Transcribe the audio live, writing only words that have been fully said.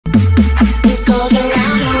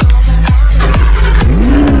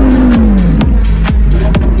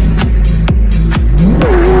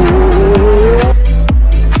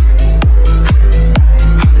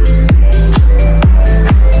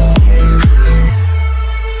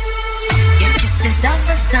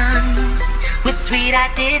sweet,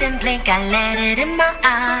 I didn't blink, I let it in my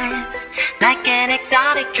eyes. Like an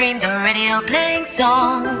exotic dream, the radio playing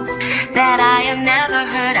songs that I have never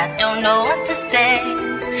heard, I don't know what to say.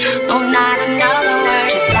 Oh, not another word,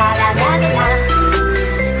 just la la la la la.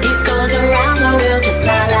 It goes around the world, just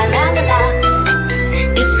la la la la la.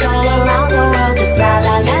 It's all around the world, just la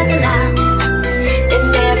la la la la.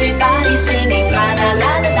 And everybody's singing la la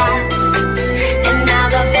la la la. And now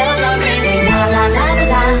the bells are ringing la la la la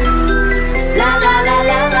la. La la la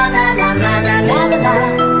la la la la la la la la la.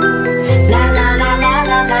 La la la la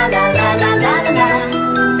la la la la la la la la.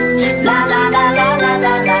 La la la la la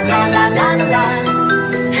la la la la la la.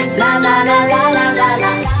 La la la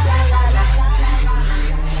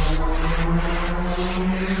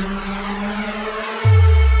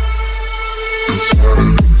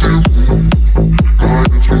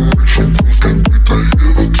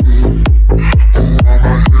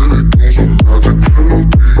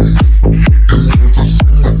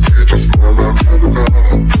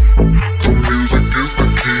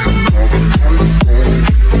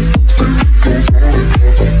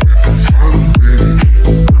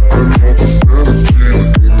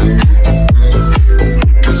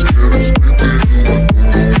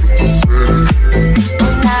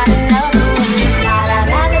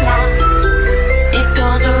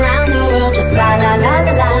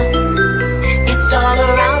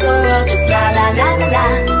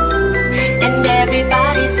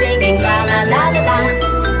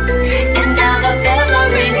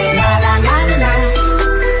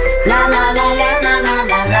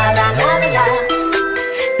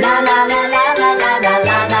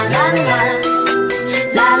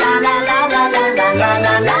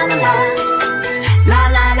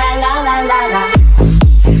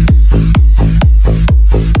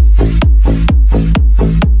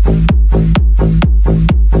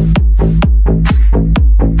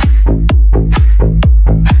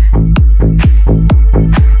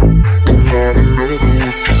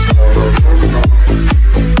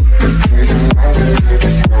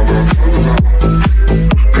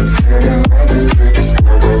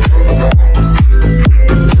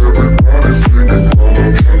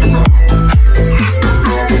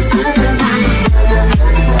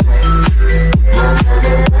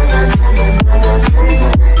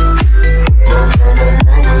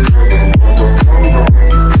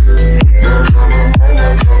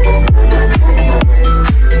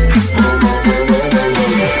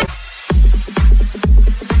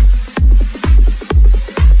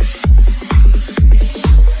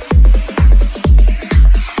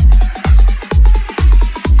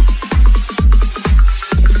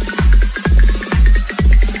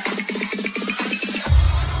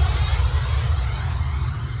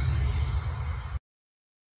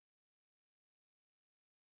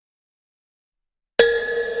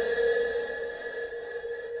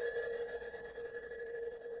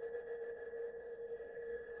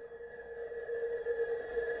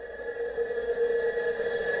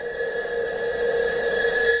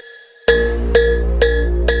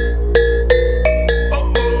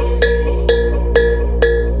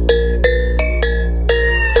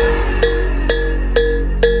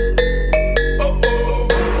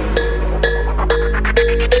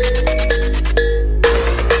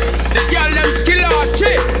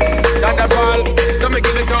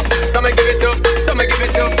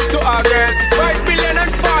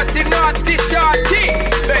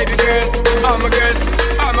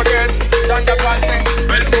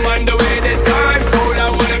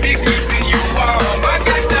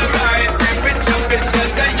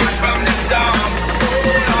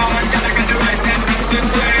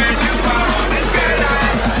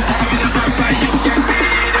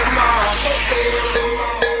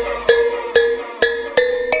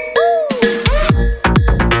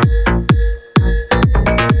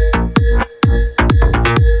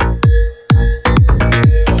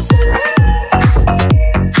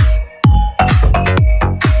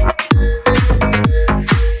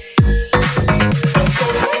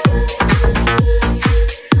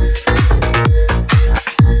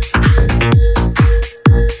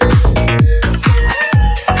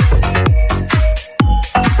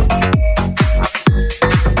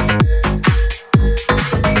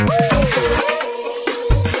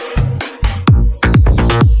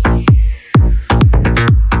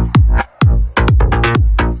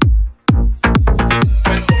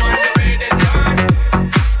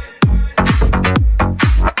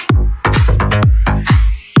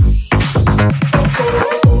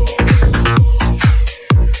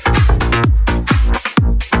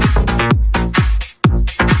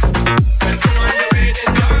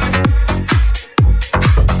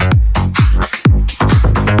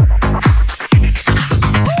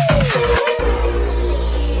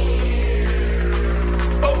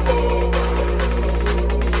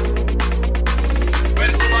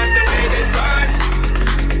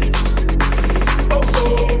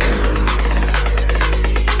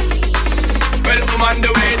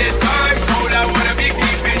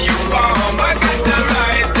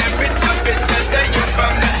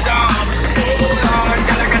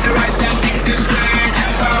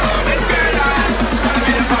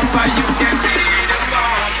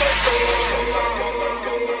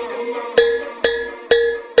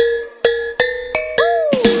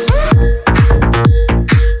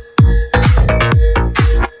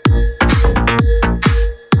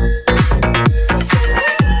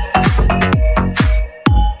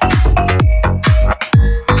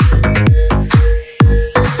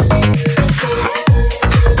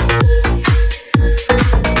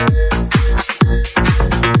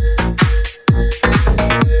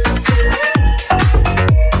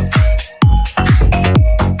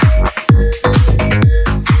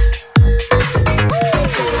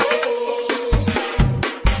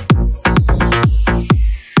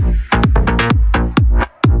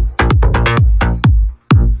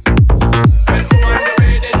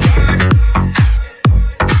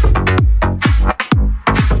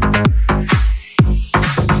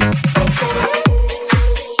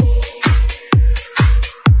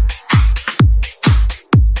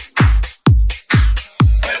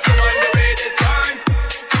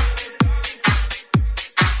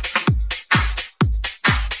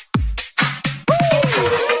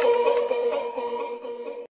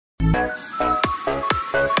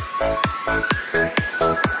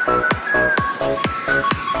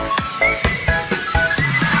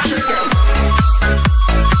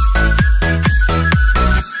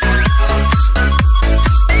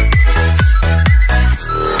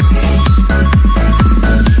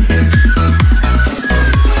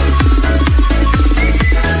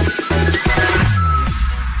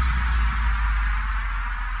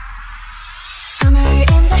Summer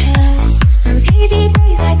in the hills, those hazy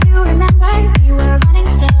days I do remember. We were running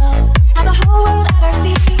still,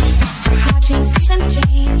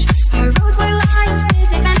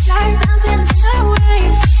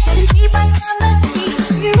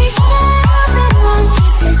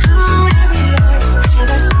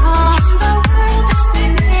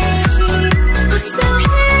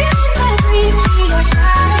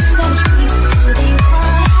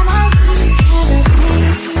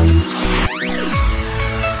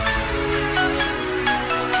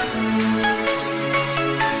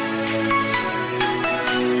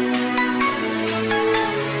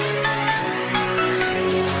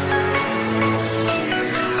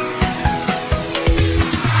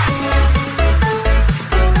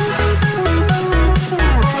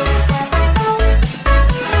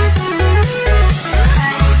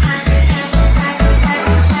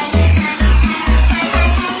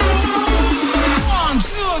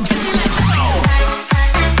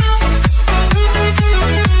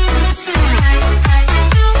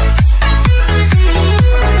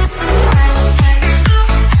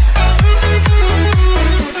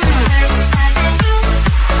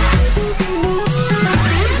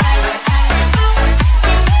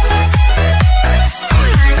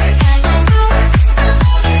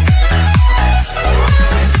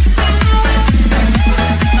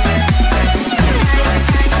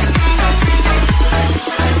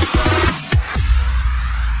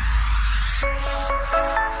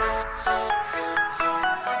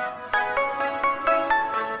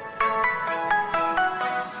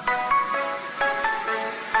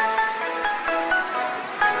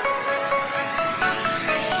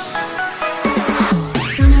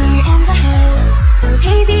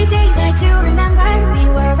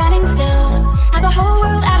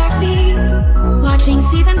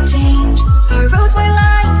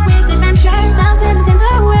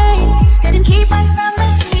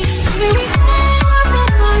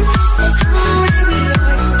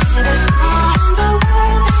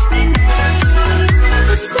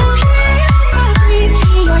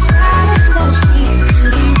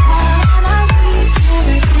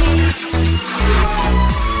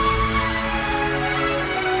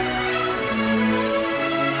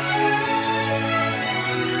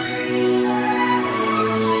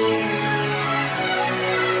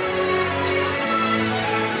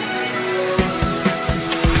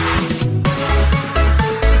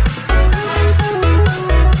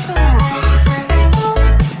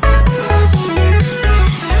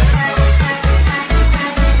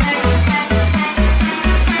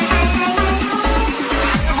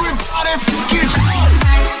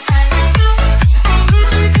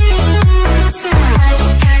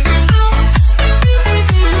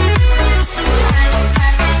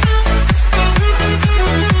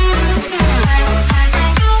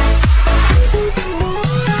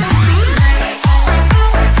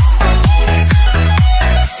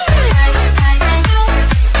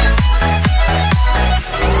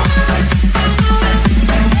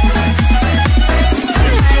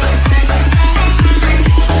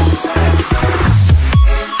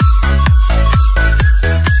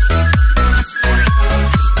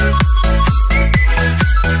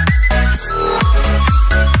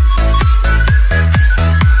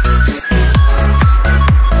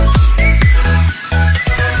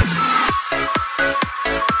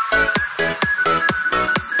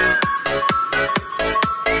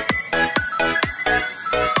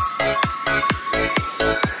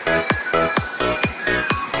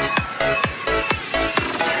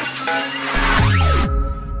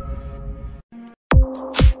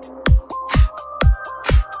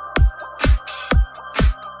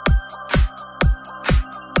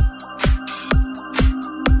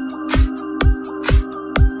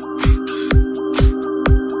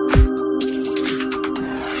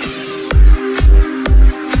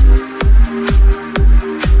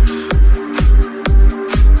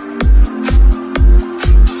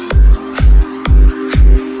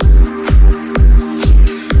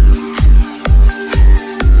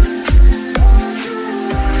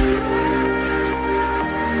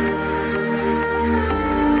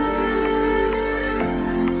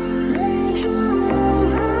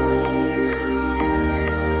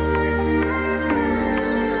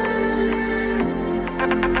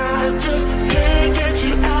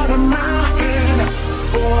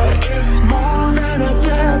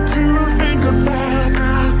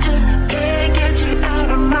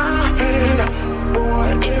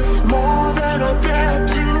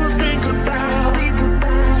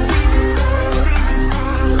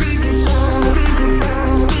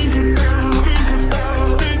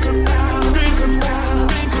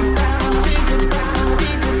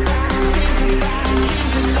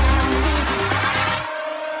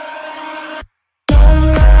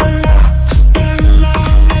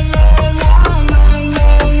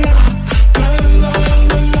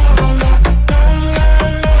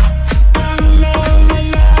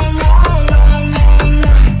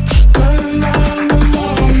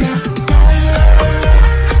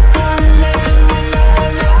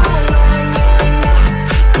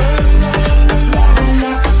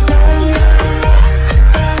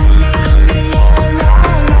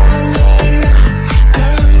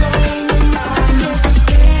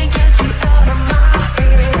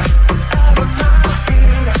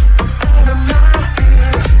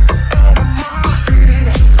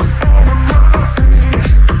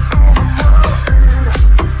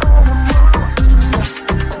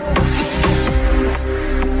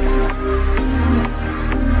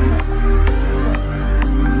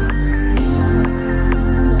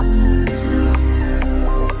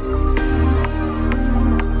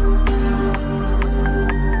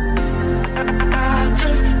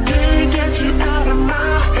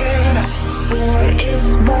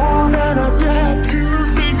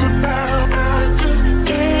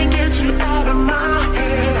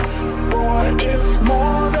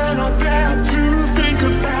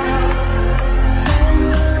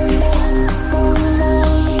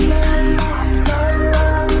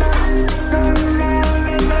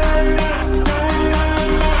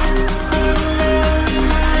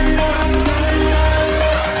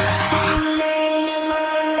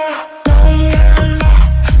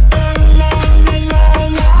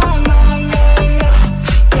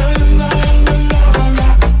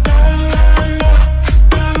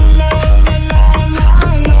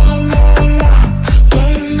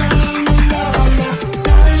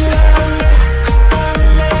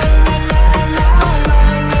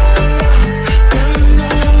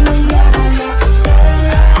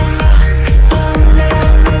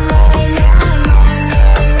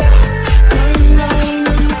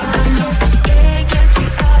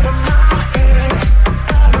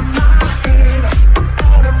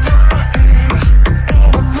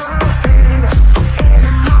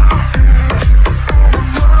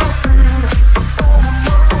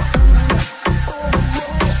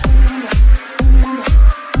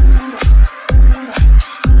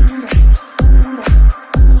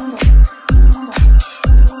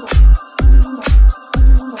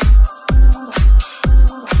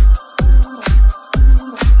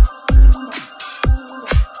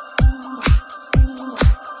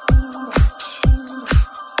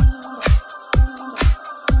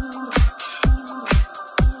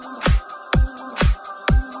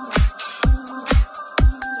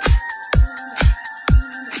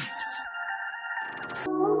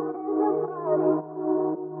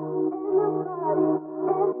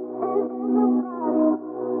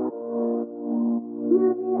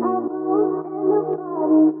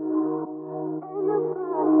 'Cause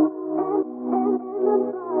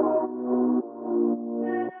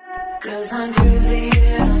I'm crazy,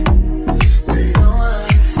 yeah. I know how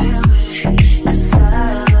you feel me. 'Cause I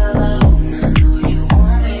know you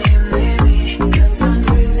want me and need me. 'Cause I'm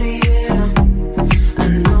crazy, yeah. I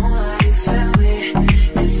know how you feel me.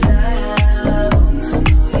 'Cause I know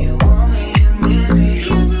you want me and need me.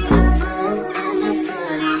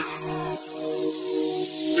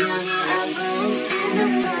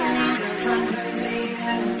 Cause I'm crazy,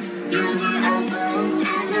 yeah.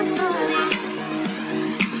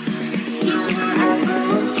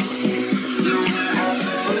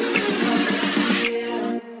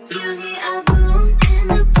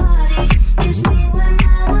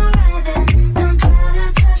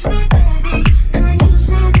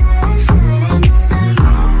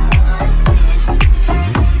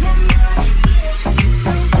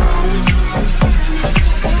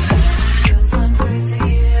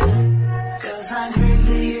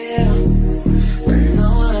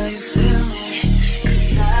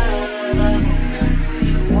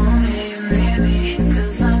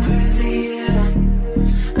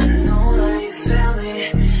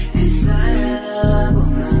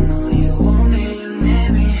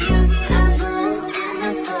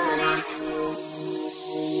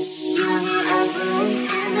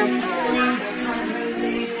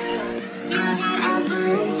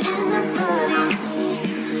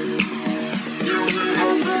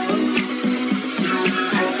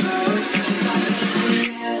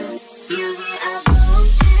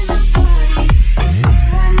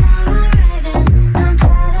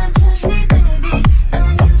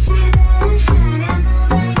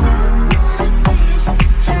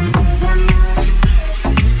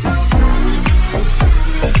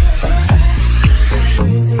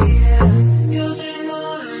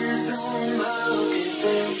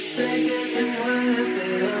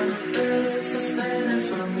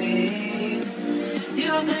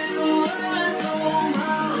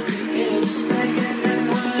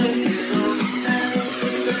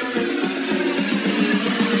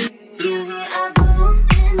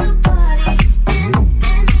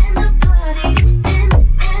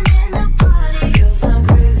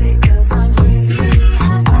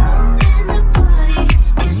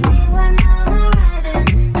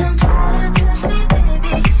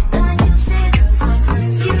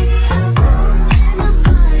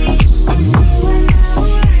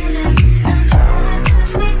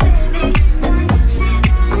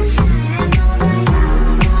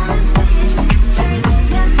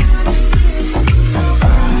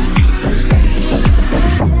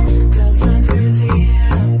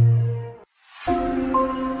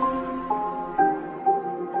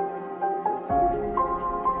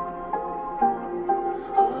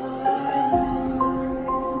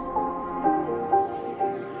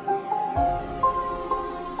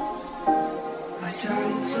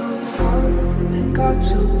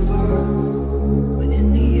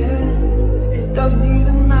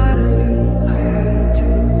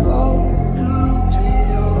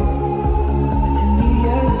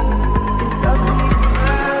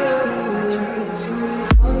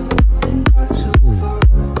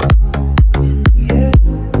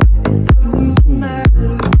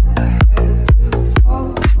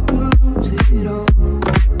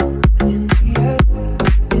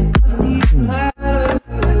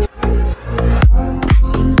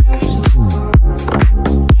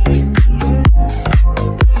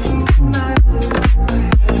 My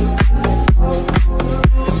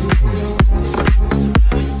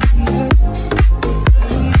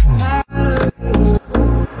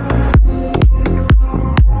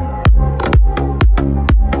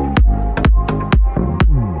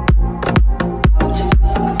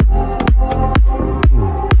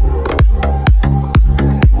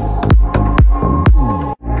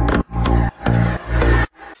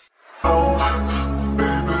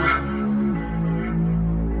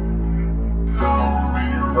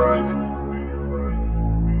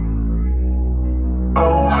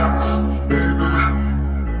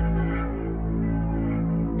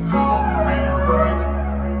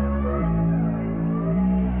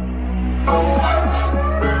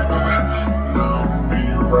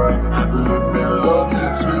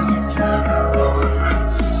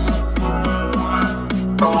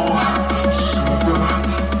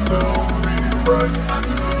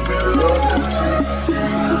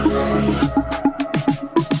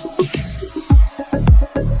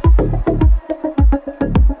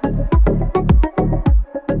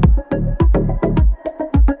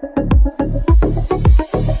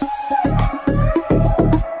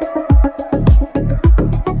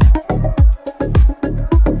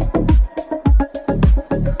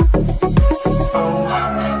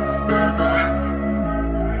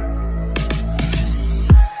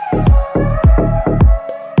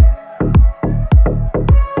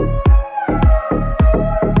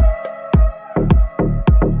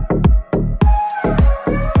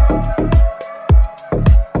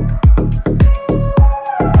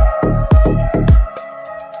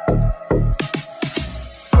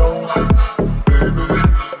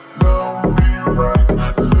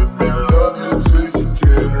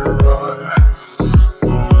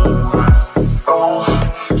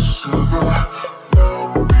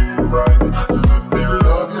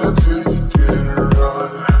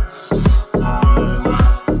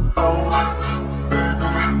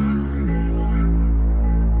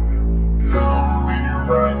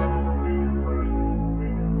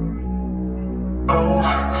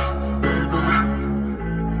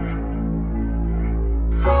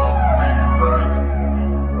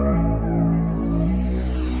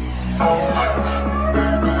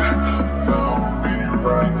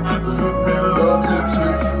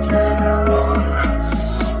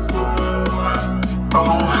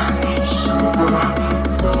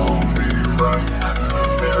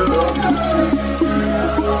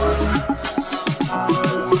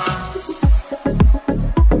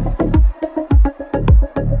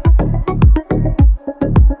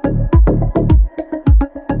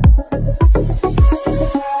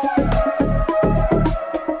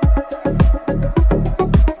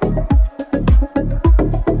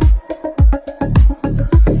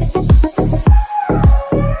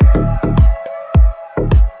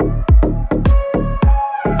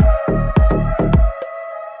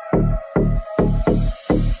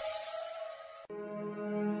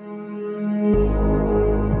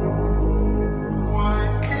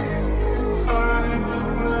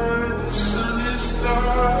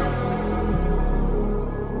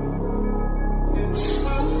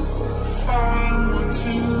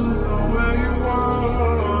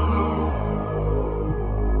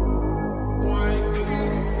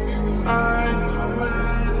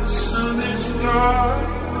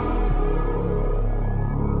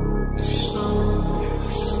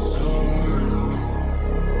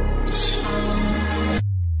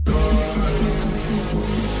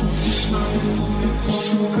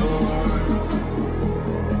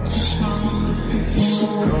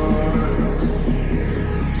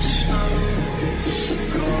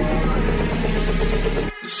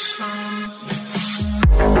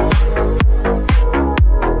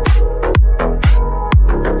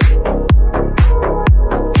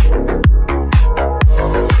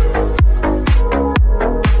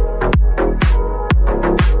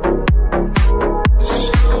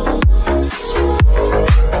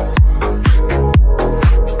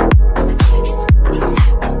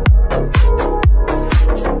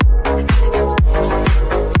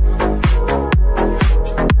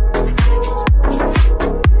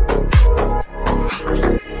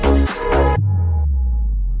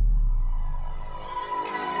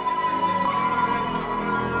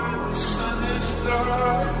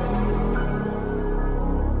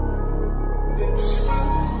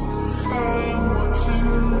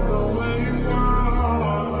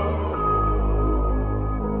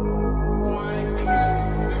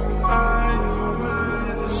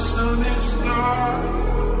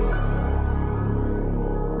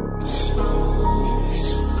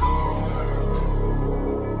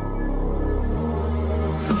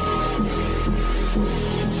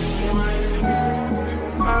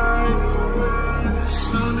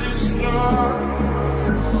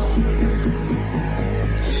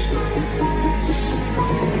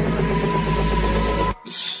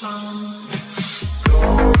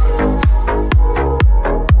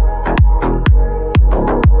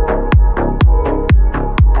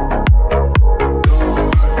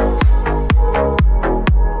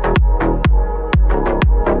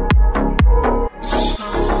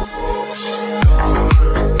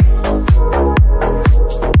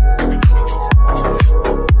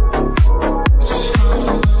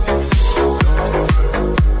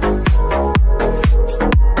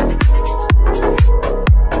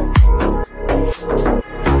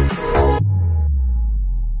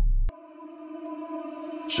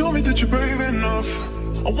Show me that you're brave enough.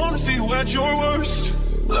 I wanna see you at your worst.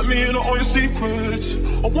 Let me in on all your secrets.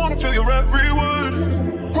 I wanna feel your every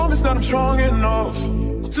word. Promise that I'm strong enough.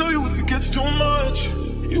 I'll tell you if it gets too much.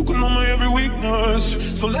 You can know my every weakness.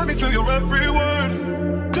 So let me feel your every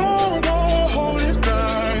word. Don't go hold it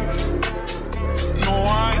back. No,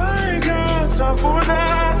 I ain't got time for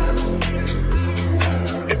that.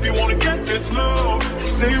 If you wanna get this love,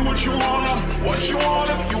 say what you wanna, what you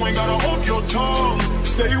wanna. You ain't gotta hold your tongue.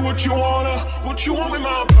 Say what you want with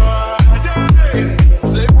my body.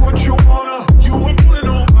 Say what you wanna, you ain't pulling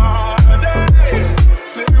nobody.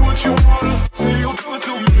 Say what you wanna, say you'll do it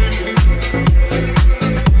to me.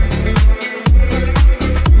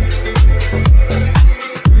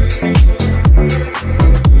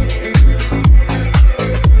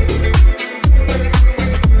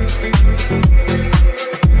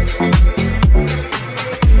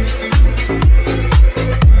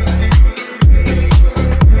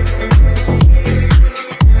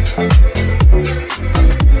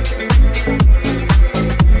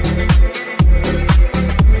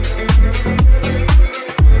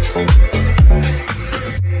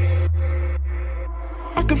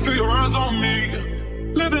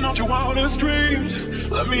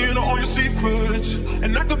 Let me in on all your secrets,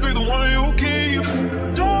 and I could be the one you keep.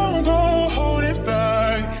 Don't go hold it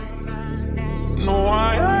back. No,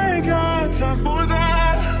 I ain't got time for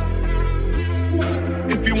that.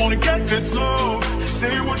 If you wanna get this love,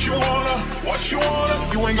 Say what you wanna,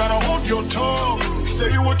 you ain't gotta hold your tongue.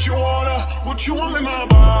 Say what you want in my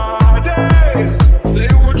body. Say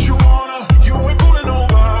what you wanna, you ain't fooling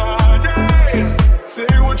nobody. Say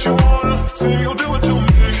what you wanna, say you'll do it to me.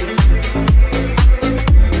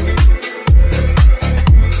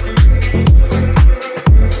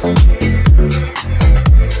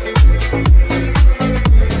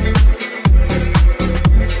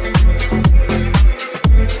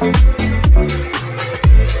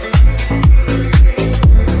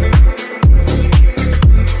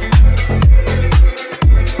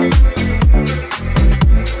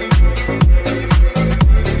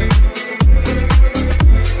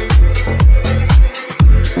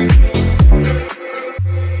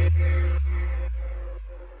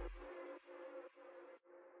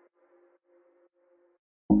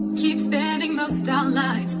 Keep spending most our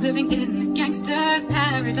lives living in a gangster's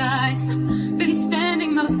paradise. Been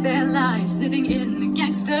spending most their lives living in a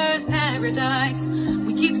gangster's paradise.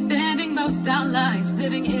 We keep spending most our lives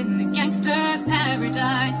living in a gangster's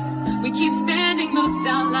paradise. We keep spending most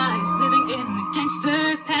our lives living in a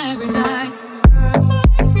gangster's paradise.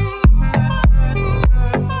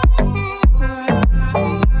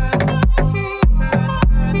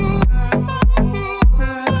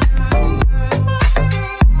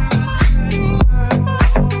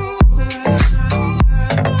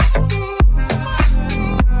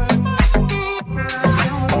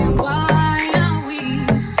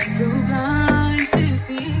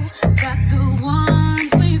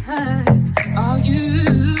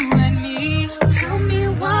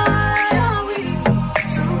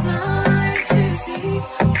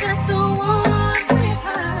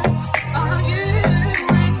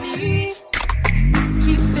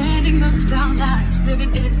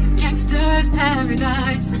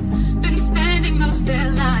 Paradise. Been spending most their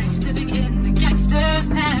lives living in a gangster's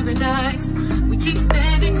paradise. We keep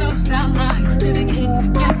spending most our lives living in a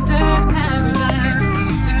gangster's paradise.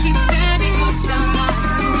 We keep spending most our lives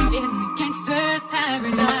living in a gangster's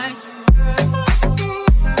paradise.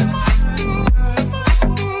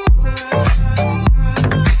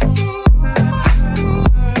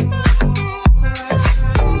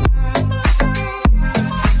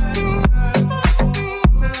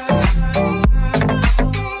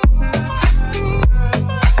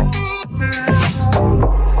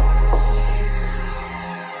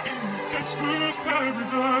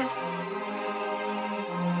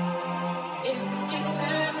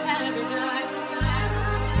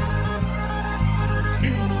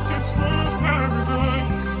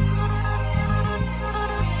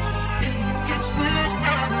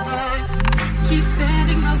 Keep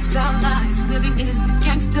spending most our lives living in a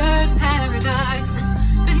gangster's paradise.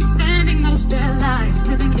 Been spending most their lives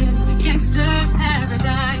living in a gangster's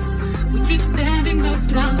paradise. We keep spending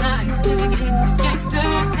most our lives living in a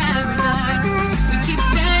gangster's paradise. We keep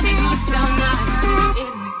spending most our lives living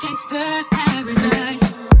in a gangster's paradise.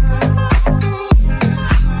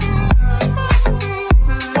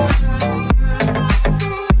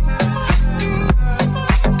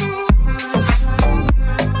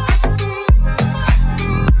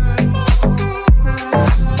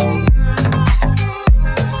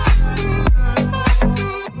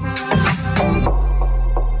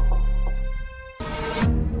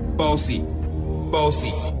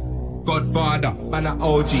 Bossy, Godfather, man a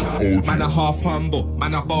OG, man a half humble,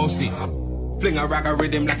 man a bossy. Fling a rag a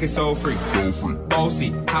rhythm like it's all free.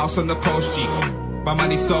 Bossy, house on the coast G. My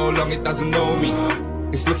money so long it doesn't know me.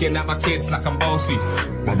 It's looking at my kids like I'm bossy.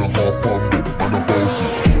 Man a half humble, man a bossy.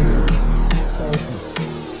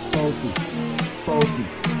 Bossy,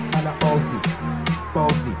 man a bossy.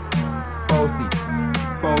 Bossy, man a bossy.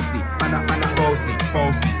 Godfather, man a OG,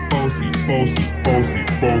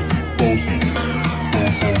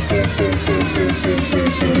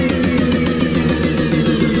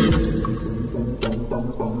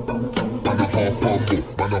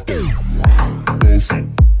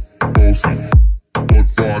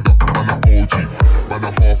 man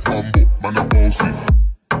a half humble, man a bossy.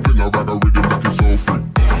 Fling a rag a rhythm like it's all free.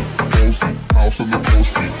 Bossy, house on the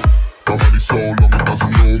coast G. My money so long it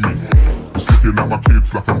doesn't know me. It's looking at my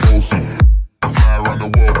kids like I'm bossy. I fly around the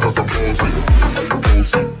world cause I'm bossy.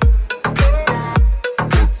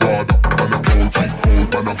 Godfather, man a OG,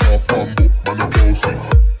 man a half humble, man a bossy.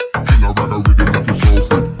 Fling a rag a rhythm like it's all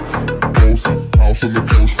free. Bossy, house on the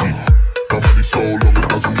coast G. My money so long it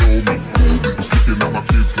doesn't know me. It's looking at my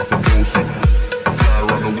kids like I'm bossy. I fly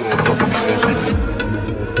around the world cause I'm bossy.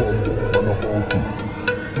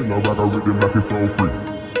 Fling a rag a rhythm like it's all free.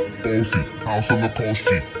 Bossy, house on the coast G.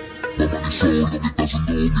 My money so long it doesn't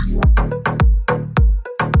know me.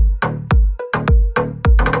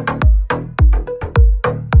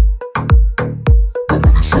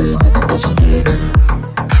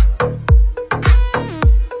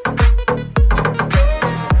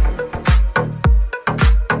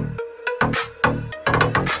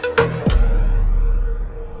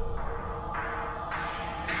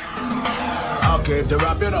 I came to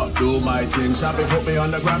rap, you know, do my thing. Sabi put me on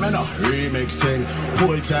the gram, you know, remix thing.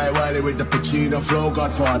 Hold tight Wiley with the Pacino flow.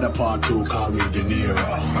 Godfather part 2, call me De Niro.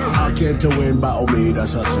 I came to win, battle me,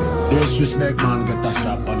 that's a sin. Disrespect, man, get a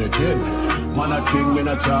slap on the chin. Man a king in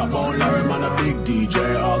a top, bone Larry, man a big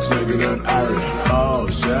DJ, Ox, Megan and Harry.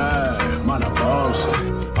 Boss, yeah, man a boss.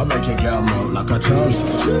 I make your girl melt like a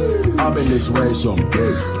toaster. I've been this way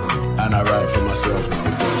someday, and I write for myself,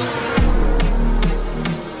 no boasting.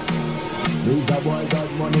 These a boy got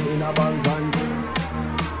money in a bank and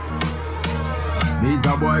these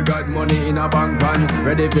a boy got money in a bank and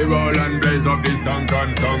ready to roll and blaze up this tank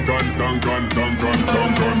and tank and tank and tank and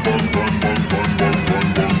tank and tank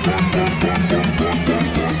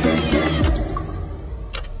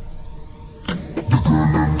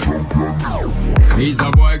and He's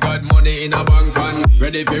a boy got money in a bank and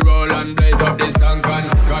ready to roll and blaze up this tank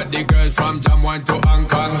and got the girls from Jamwan to Hong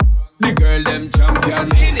Kong. The girl them champion.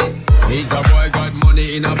 He's a boy got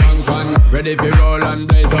money in a bank and ready to roll and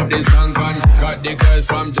blaze up this tank and got the girls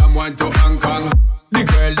from Jamwan to Hong Kong. The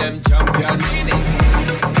girl them champion.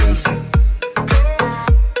 Bossy,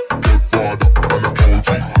 Godfather, man a OG,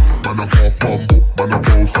 man a half humble, man a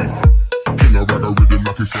bossy. King of ragga rhythm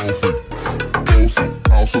like it's all free. Bossy,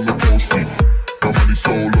 house on the coast G. My money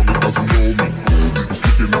so long it doesn't know me. It's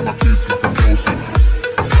looking at my kids like I'm bossy.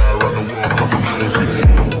 I fly around the world cause I'm bossy.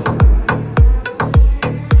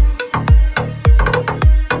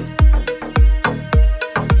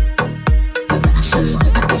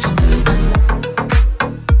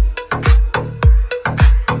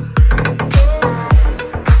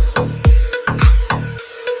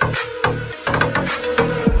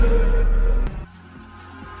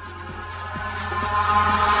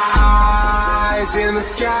 In the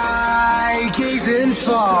sky, gazing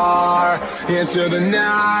far into the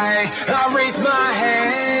night, I raise my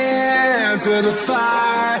hand to the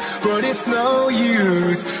fire, but it's no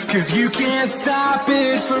use, cause you can't stop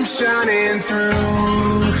it from shining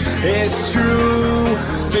through. It's true,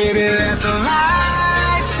 baby, let the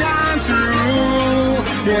light shine through.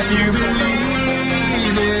 If you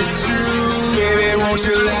believe it's true, baby, won't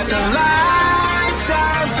you let the light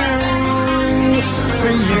shine through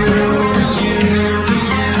for you.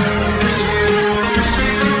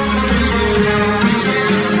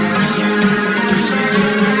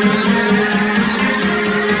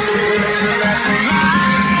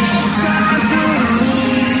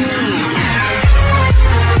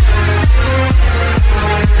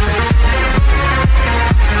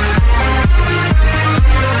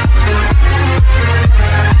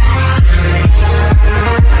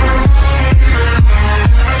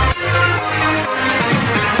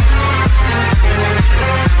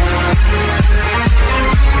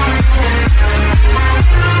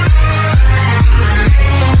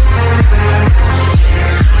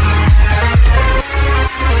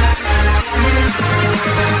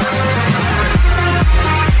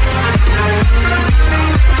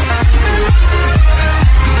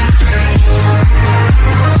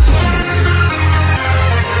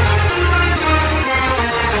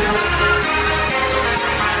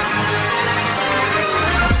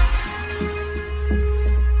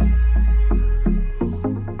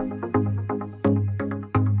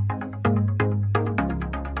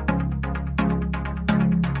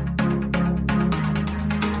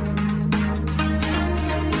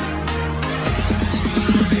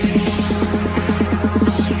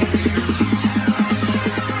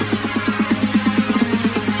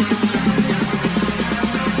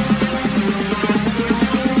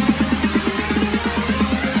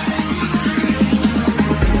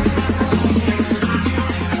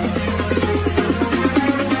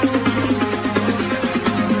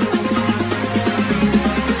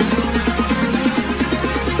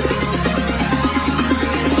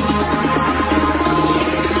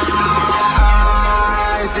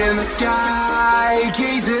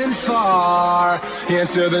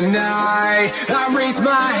 Into the night, I raise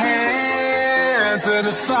my hand to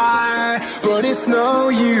the fire, but it's no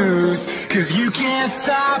use, cause you can't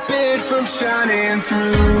stop it from shining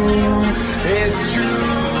through. It's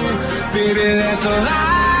true, baby, let the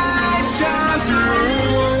light shine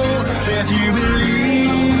through. If you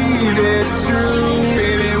believe it's true,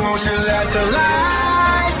 baby, won't you let the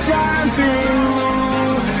light shine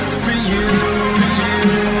through for you.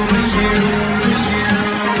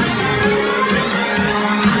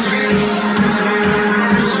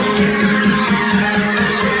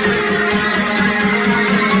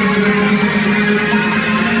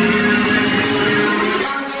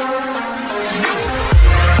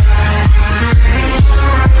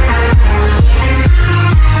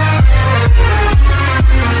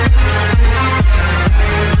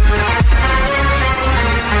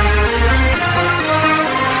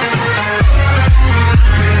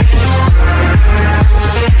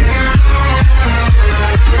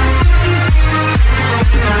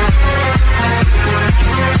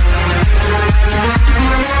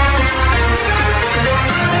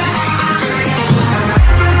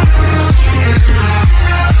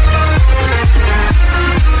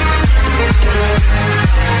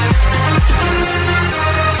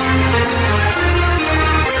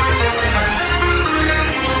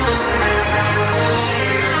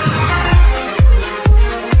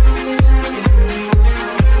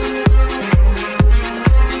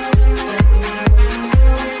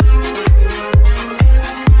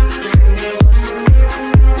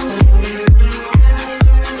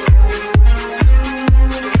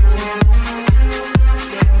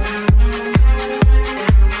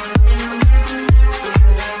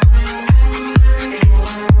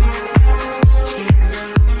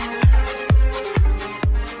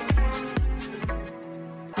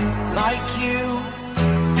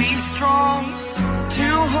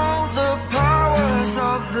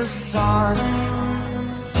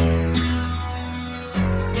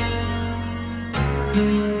 To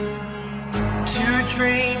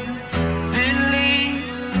dream, believe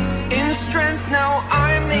in strength. Now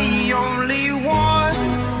I'm the only one,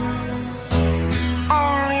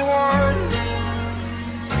 only one.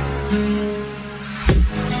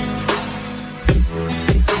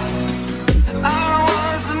 I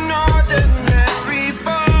was an ordinary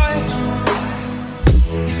boy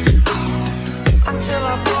until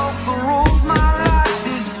I broke the rules. My life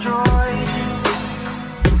destroyed,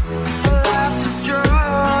 life destroyed.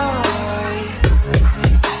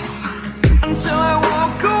 Until I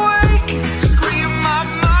walk awake, scream my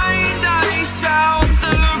mind, I shout,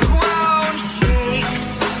 the ground shakes.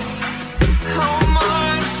 How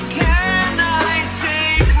much can I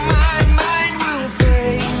take? My mind will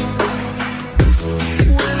break.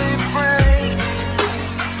 Will it break?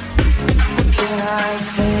 What can I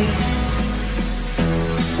take?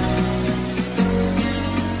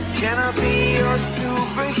 Can I be your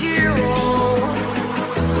superhero?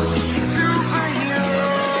 Superhero.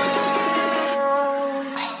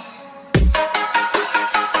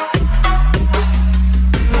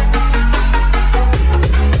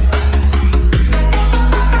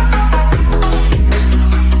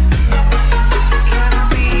 Can I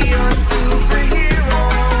be your superhero?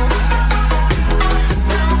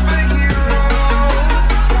 Superhero.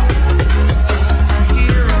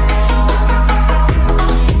 Superhero.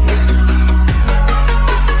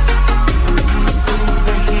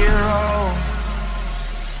 Superhero.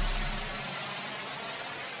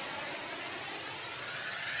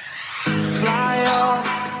 Fly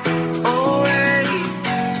away.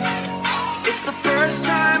 It's the first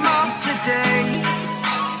time of today.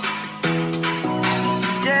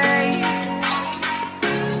 Today.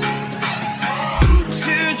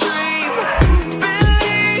 To dream,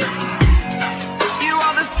 believe. You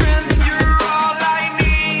are the strength, you're all I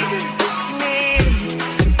need.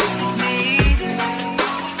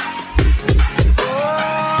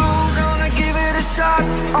 Oh, gonna give it a shot.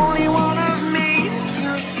 Only one of me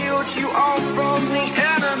to shield you all from the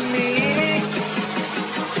enemy.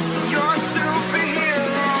 You're a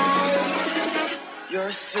superhero. You're a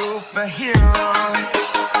superhero.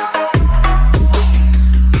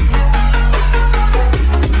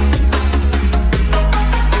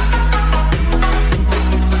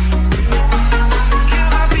 Can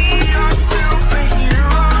I be your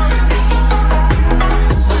superhero?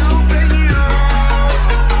 Superhero.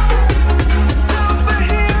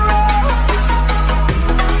 Superhero.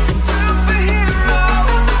 Superhero.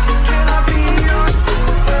 Can I be your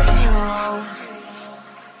superhero?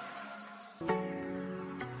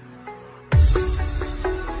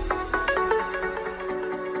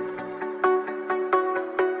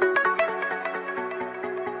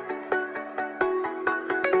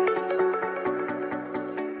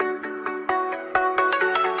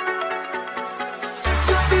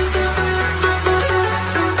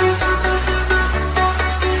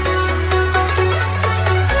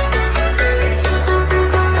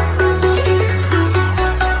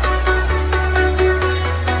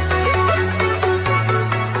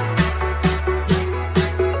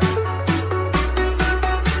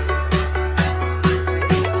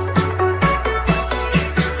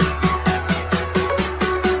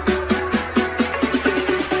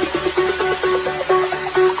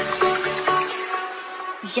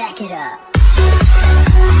 Jack it up.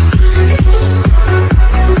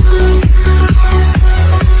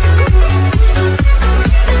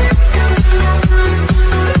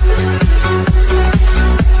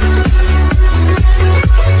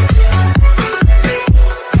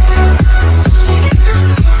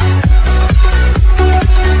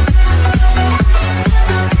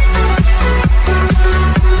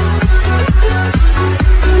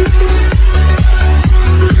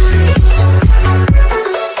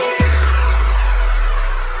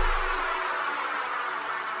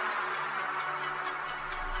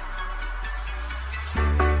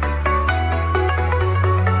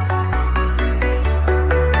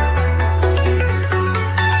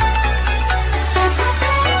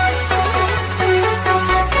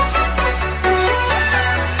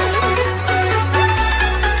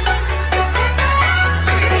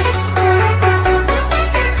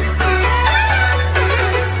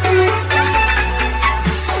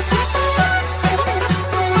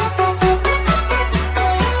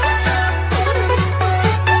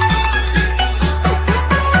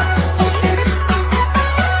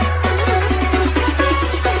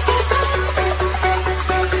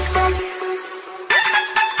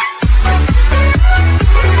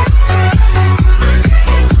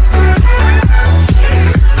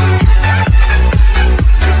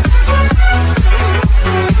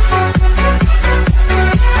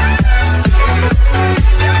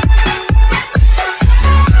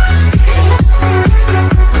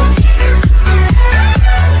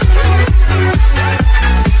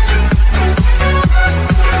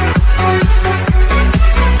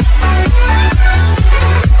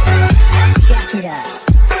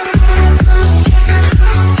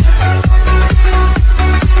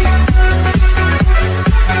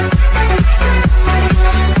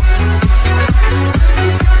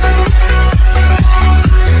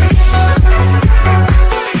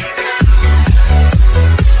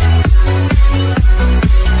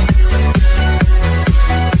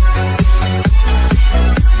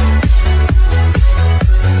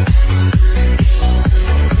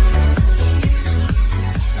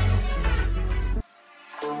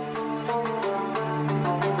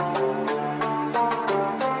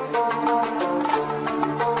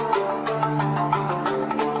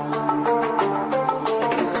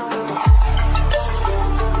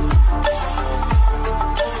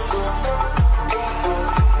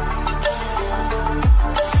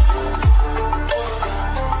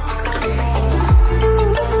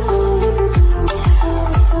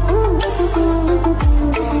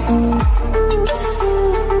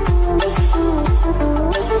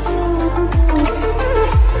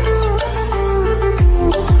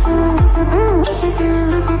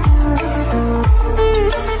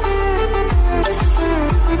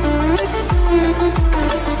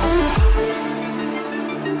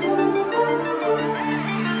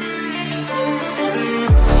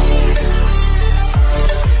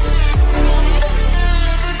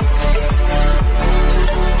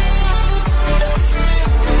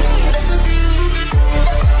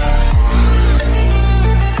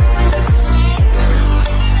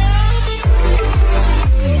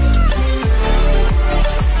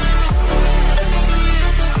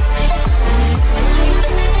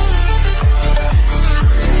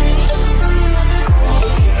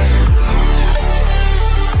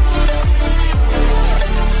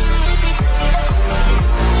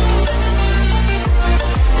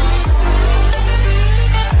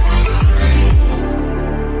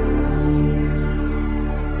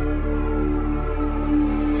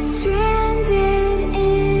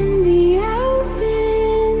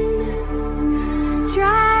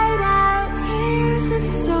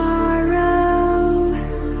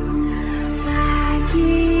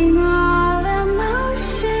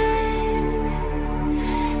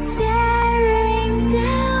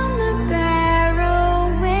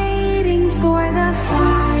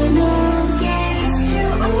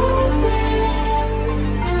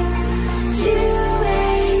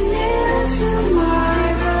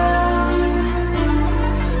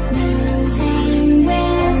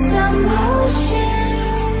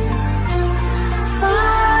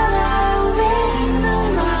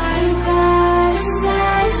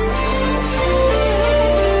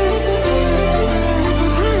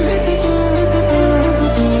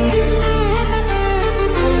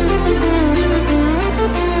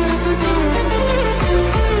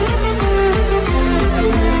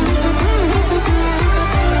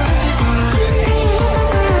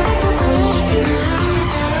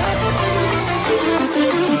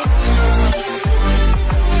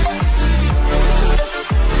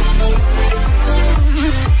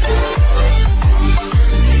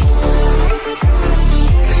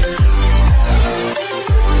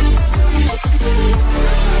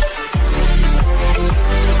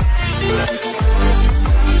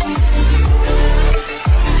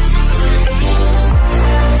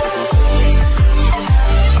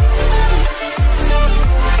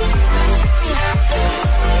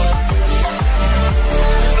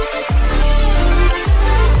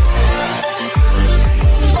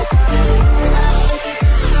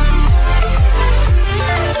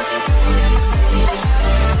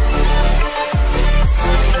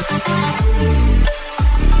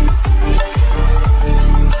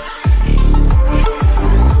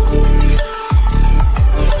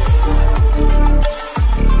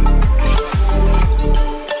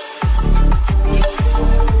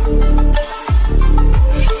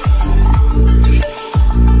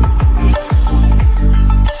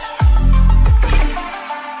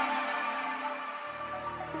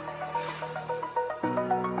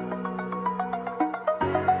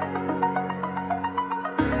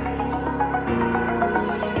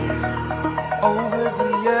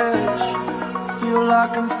 the edge. Feel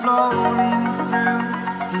like I'm floating through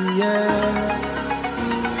the air.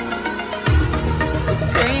 The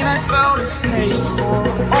pain I felt is paid for,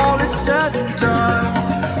 all is said and done.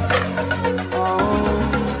 Oh,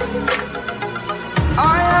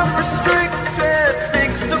 I am restricted,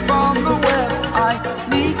 fixed upon the web. I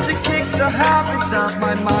need to kick the habit that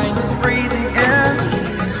my mind is breathing in.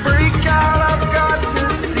 Break out, I've got to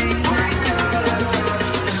see.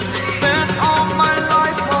 Spent all my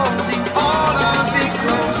life holding all of it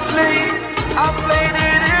closely. I played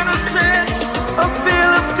it innocent, a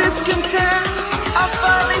feel of discontent. I'm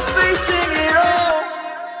finally facing it all,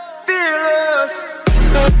 fearless.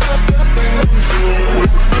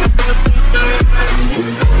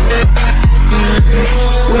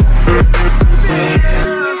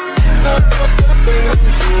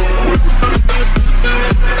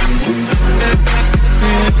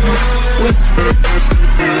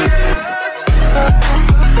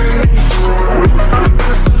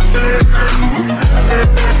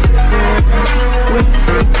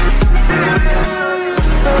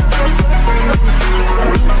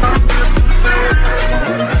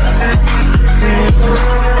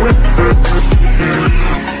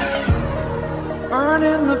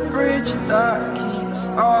 Burning the bridge that keeps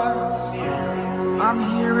us. I'm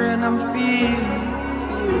here and I'm feeling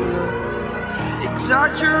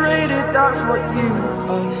exaggerated, that's what you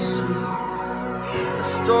assume. The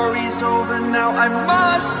story's over now, I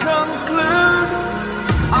must conclude.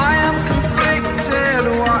 I am conflicted,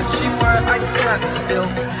 watching where I step still,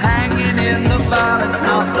 hanging in the balance.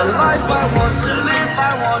 Not the life I want to live,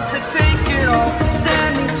 I want to take it all.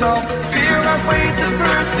 Standing tall, fear I weighed the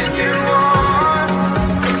person you are.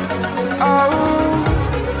 Oh,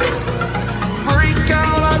 break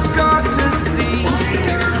out, I've got to see.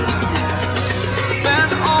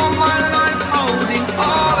 Spent all my life holding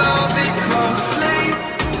all of it closely.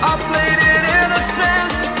 I played it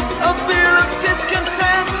innocent, a feel of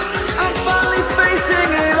discontent. I'm finally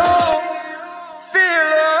facing it all,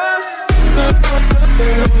 fearless.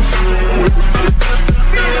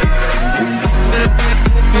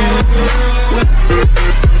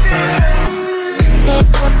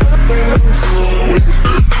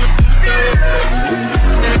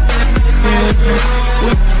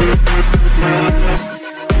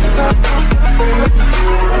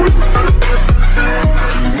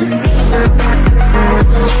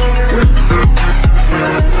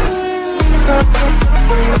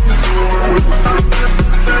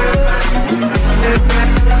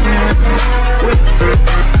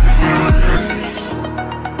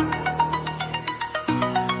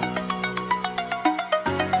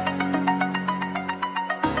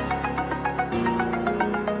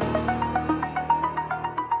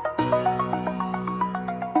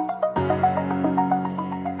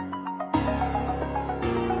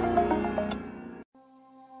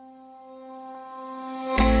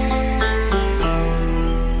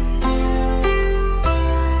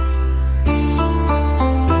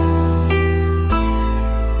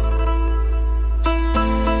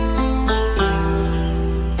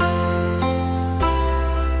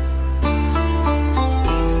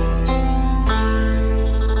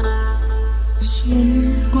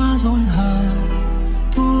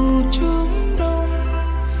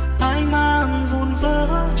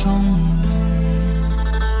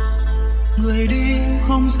 Người đi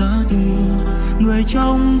không xa tường, người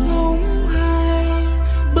trông ngóng hai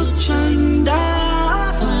bức tranh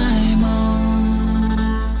đã phai màu.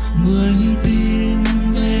 Người tìm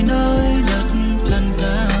về nơi đất cằn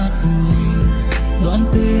cát bụi, đoạn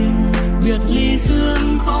tình biệt ly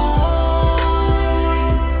sương khói.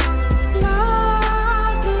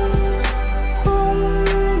 Lá thư không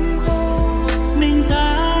hồn mình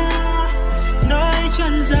ta nơi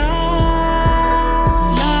chân gian.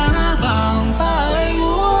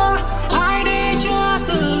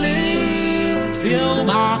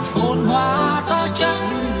 Phồn hoa ta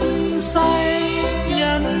trắng say,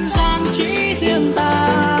 nhân gian chỉ riêng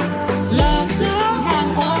ta